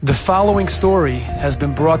The following story has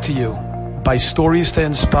been brought to you by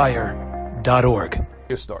StoriesToInspire.org.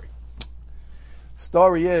 Your story.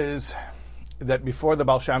 Story is that before the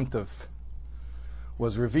Baal Shem Tov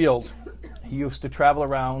was revealed, he used to travel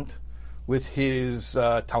around with his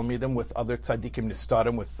Talmidim, with other tzaddikim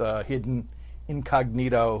nistarim, with hidden,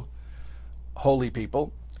 incognito, holy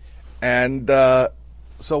people. And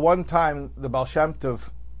so one time the Baal Shem Tov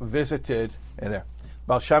visited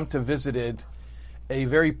a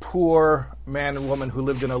very poor man and woman who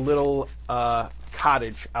lived in a little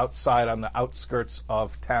cottage outside on the outskirts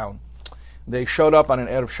of town. They showed up on an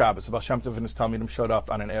Erev Shabbos. The Baal Shem Tov and his Talmidim showed up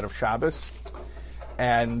on an Erev Shabbos,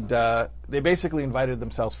 and they basically invited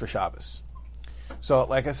themselves for Shabbos. So,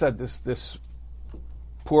 like I said, this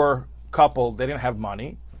poor couple, they didn't have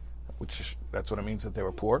money, which that's what it means that they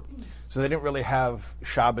were poor. So they didn't really have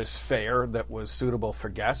Shabbos fare that was suitable for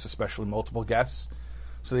guests, especially multiple guests.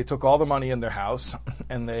 So they took all the money in their house,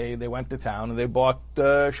 and they went to town, and they bought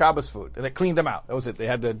Shabbos food. And they cleaned them out. That was it. They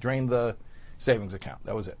had to drain the savings account.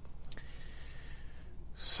 That was it.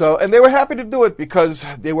 So, and they were happy to do it because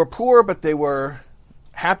they were poor, but they were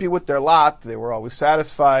happy with their lot. They were always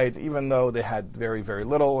satisfied, even though they had very, very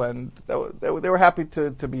little, and they were happy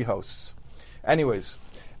to be hosts. Anyways,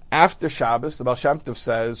 after Shabbos, the Baal Shem Tov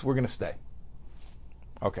says, we're going to stay.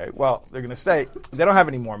 Okay, well, they're going to stay. They don't have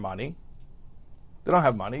any more money. They don't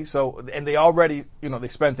have money, so, and they already, they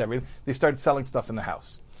spent everything. They started selling stuff in the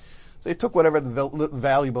house. So they took whatever the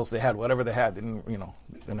valuables they had, whatever they had,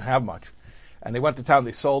 didn't have much. And they went to town,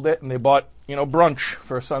 they sold it, and they bought, brunch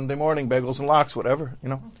for Sunday morning, bagels and lox, whatever,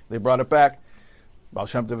 They brought it back. Baal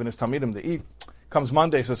Shem Tov and his Talmidim, they eat. Comes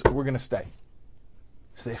Monday, says, we're going to stay.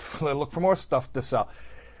 So they look for more stuff to sell.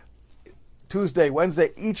 Tuesday,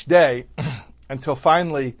 Wednesday, each day, until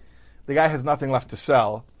finally the guy has nothing left to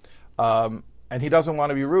sell. And he doesn't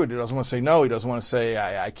want to be rude. He doesn't want to say no. He doesn't want to say,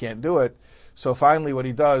 I can't do it. So finally what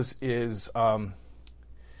he does is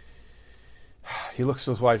he looks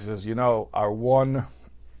to his wife and says, our one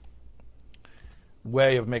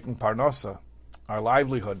way of making parnasa, our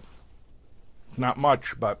livelihood, not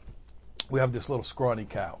much, but we have this little scrawny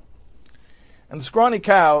cow. And the scrawny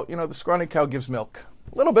cow, the scrawny cow gives milk.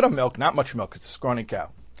 A little bit of milk, not much milk. It's a scrawny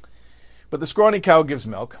cow. But the scrawny cow gives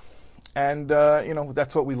milk. And,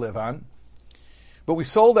 that's what we live on. But we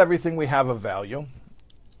sold everything we have of value,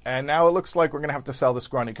 and now it looks like we're going to have to sell the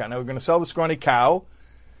scrawny cow. Now we're going to sell the scrawny cow.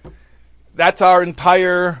 That's our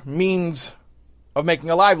entire means of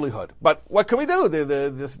making a livelihood. But what can we do?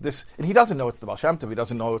 This, and he doesn't know it's the Baal Shem Tov. He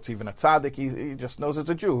doesn't know it's even a tzaddik. He just knows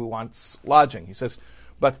it's a Jew who wants lodging. He says,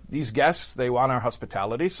 but these guests, they want our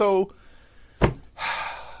hospitality, so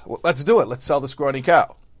let's do it. Let's sell the scrawny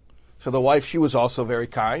cow. So the wife, she was also very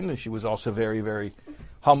kind, and she was also very, very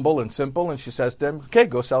humble and simple, and she says to him, okay,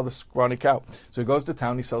 go sell the scrawny cow. So he goes to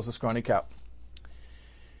town, he sells the scrawny cow.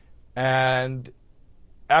 And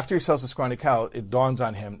after he sells the scrawny cow, it dawns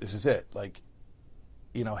on him, this is it.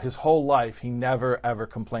 His whole life, he never, ever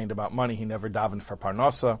complained about money. He never davened for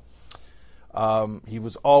parnasa. He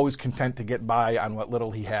was always content to get by on what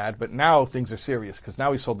little he had. But now things are serious, because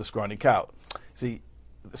now he sold the scrawny cow. See,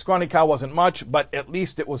 the scrawny cow wasn't much, but at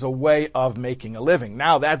least it was a way of making a living.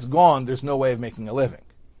 Now that's gone, there's no way of making a living.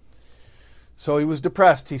 So he was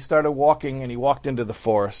depressed. He started walking, and he walked into the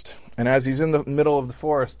forest. And as he's in the middle of the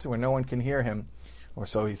forest, where no one can hear him, or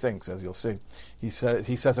so he thinks, as you'll see, he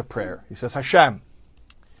says a prayer. He says, Hashem,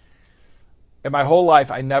 in my whole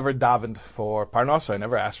life, I never davened for parnasa. I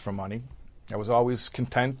never asked for money. I was always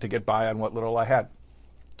content to get by on what little I had.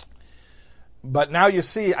 But now you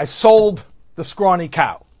see, I sold the scrawny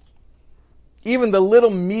cow. Even the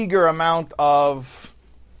little meager amount of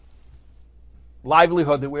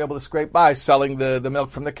livelihood that we're able to scrape by selling the milk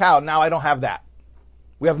from the cow, now I don't have that.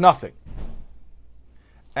 We have nothing.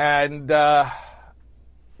 And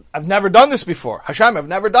I've never done this before. Hashem, I've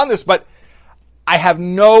never done this, but I have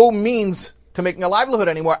no means to making a livelihood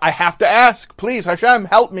anymore. I have to ask, please, Hashem,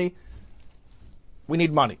 help me. We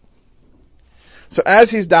need money. So as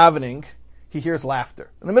he's davening, he hears laughter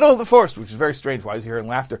in the middle of the forest, which is very strange. Why is he hearing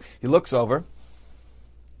laughter? He looks over,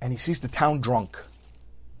 and he sees the town drunk.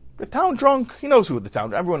 The town drunk, he knows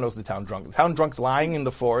everyone knows the town drunk. The town drunk's lying in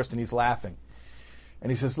the forest, and he's laughing.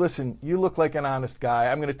 And he says, listen, you look like an honest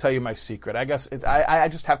guy. I'm going to tell you my secret. I guess I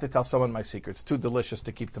just have to tell someone my secret. It's too delicious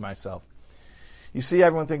to keep to myself. You see,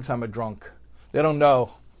 everyone thinks I'm a drunk. They don't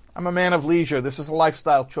know. I'm a man of leisure. This is a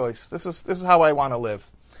lifestyle choice. This is how I want to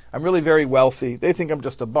live. I'm really very wealthy. They think I'm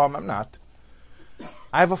just a bum. I'm not.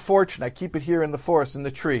 I have a fortune. I keep it here in the forest, in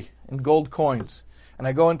the tree, in gold coins. And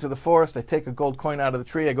I go into the forest, I take a gold coin out of the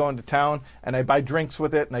tree, I go into town, and I buy drinks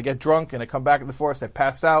with it, and I get drunk, and I come back in the forest, I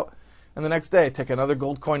pass out, And the next day I take another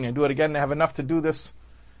gold coin and do it again, and I have enough to do this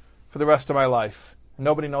for the rest of my life.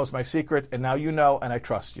 Nobody knows my secret, and now you know, and I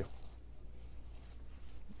trust you.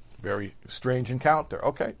 Very strange encounter.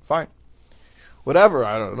 Okay, fine. Whatever.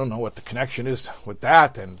 I don't know what the connection is with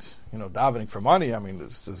that, and davening for money. I mean,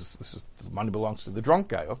 this is money belongs to the drunk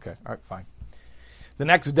guy. Okay, all right, fine. The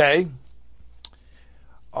next day,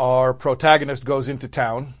 our protagonist goes into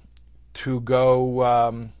town to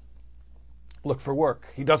go look for work.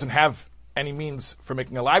 He doesn't have any means for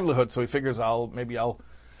making a livelihood, so he figures maybe I'll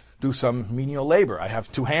do some menial labor. I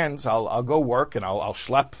have 2 hands. I'll go work and I'll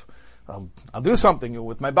schlep. I'll do something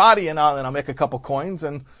with my body, and I'll make a couple coins,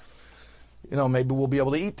 and maybe we'll be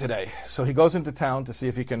able to eat today. So he goes into town to see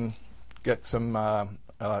if he can get some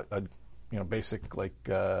basic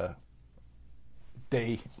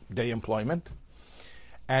day employment.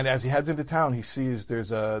 And as he heads into town, he sees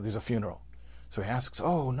there's a funeral. So he asks,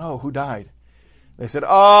 "Oh no, who died?" They said,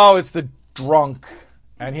 "Oh, it's the drunk,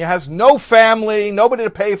 and he has no family, nobody to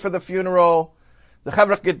pay for the funeral. The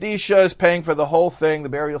Chevra Kedisha is paying for the whole thing. The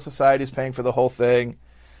burial society is paying for the whole thing.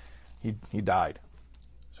 He died."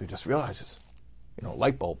 So he just realizes,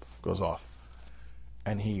 light bulb goes off,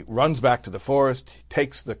 and he runs back to the forest. He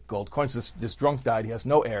takes the gold coins. This drunk died. He has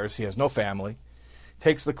no heirs. He has no family.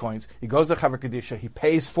 Takes the coins. He goes to Chevra Kedisha. He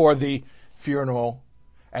pays for the funeral,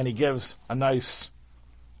 and he gives a nice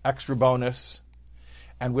extra bonus.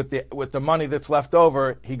 And with the money that's left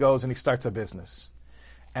over, he goes and he starts a business.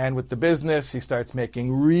 And with the business, he starts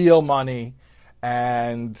making real money.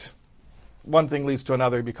 And one thing leads to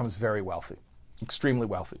another. He becomes very wealthy, extremely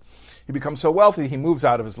wealthy. He becomes so wealthy, he moves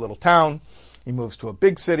out of his little town. He moves to a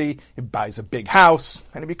big city. He buys a big house.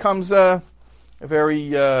 And he becomes a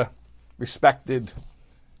very respected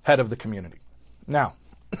head of the community. Now,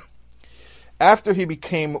 after he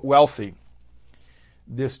became wealthy,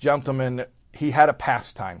 this gentleman, he had a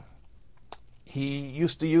pastime. He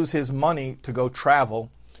used to use his money to go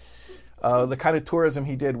travel. The kind of tourism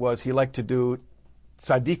he did was he liked to do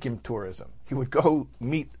tzaddikim tourism. He would go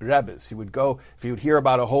meet rebbes. He would go, if he would hear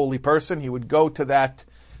about a holy person, he would go to that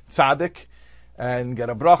tzaddik and get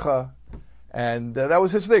a bracha. And that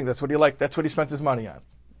was his thing. That's what he liked. That's what he spent his money on.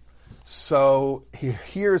 So he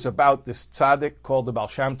hears about this tzaddik called the Baal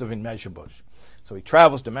Shem Tov in Mezhebush. So he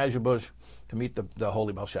travels to Mezhebush to meet the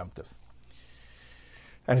holy Baal Shem Tov.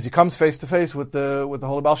 And as he comes face to face with the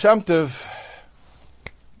holy Baal Shem Tov,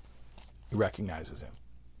 he recognizes him.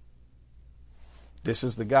 This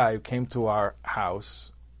is the guy who came to our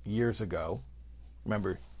house years ago.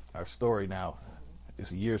 Remember, our story now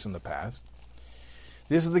is years in the past.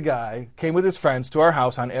 This is the guy, came with his friends to our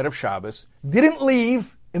house on Erev Shabbos, didn't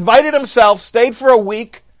leave, invited himself, stayed for a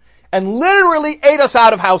week, and literally ate us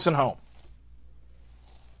out of house and home.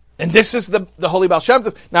 And this is the holy Baal Shem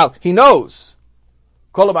Tov. Now, he knows.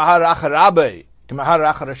 You don't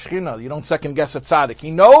second guess a tzaddik.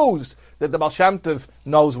 He knows that the Baal Shem Tov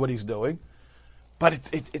knows what he's doing. But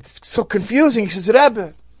it's so confusing. He says,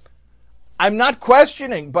 "Rebbe, I'm not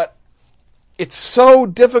questioning, but it's so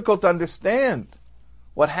difficult to understand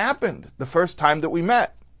what happened the first time that we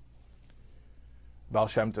met." Baal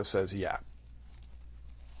Shem Tov says, "Yeah,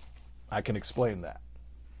 I can explain that.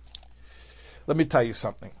 Let me tell you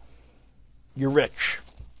something. You're rich.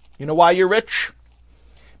 You know why you're rich?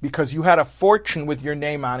 Because you had a fortune with your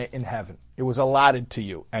name on it in heaven. It was allotted to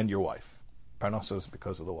you and your wife." Parnasa is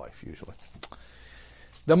because of the wife, usually.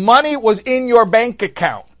 The money was in your bank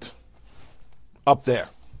account up there.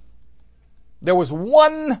 There was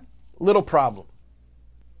one little problem.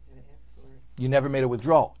 You never made a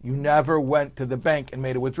withdrawal. You never went to the bank and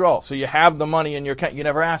made a withdrawal. So you have the money in your account. You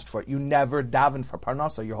never asked for it. You never davened for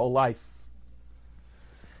Parnasa your whole life.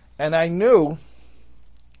 And I knew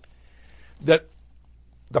that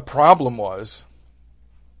the problem was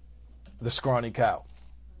the scrawny cow.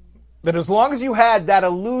 That as long as you had that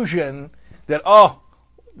illusion that,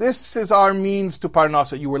 this is our means to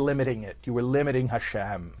Parnasa, you were limiting it. You were limiting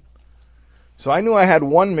Hashem. So I knew I had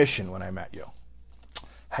one mission when I met you.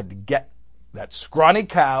 I had to get that scrawny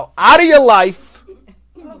cow out of your life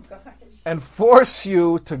and force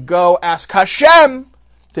you to go ask Hashem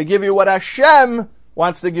to give you what Hashem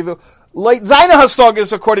wants to give you. Like Zaina Hasog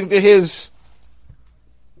is according to his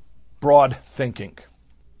broad thinking,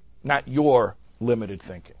 not your limited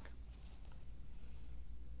thinking.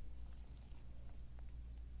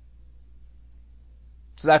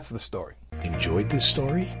 So that's the story. Enjoyed this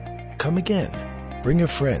story? Come again. Bring a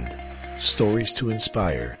friend.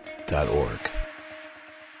 StoriesToInspire.org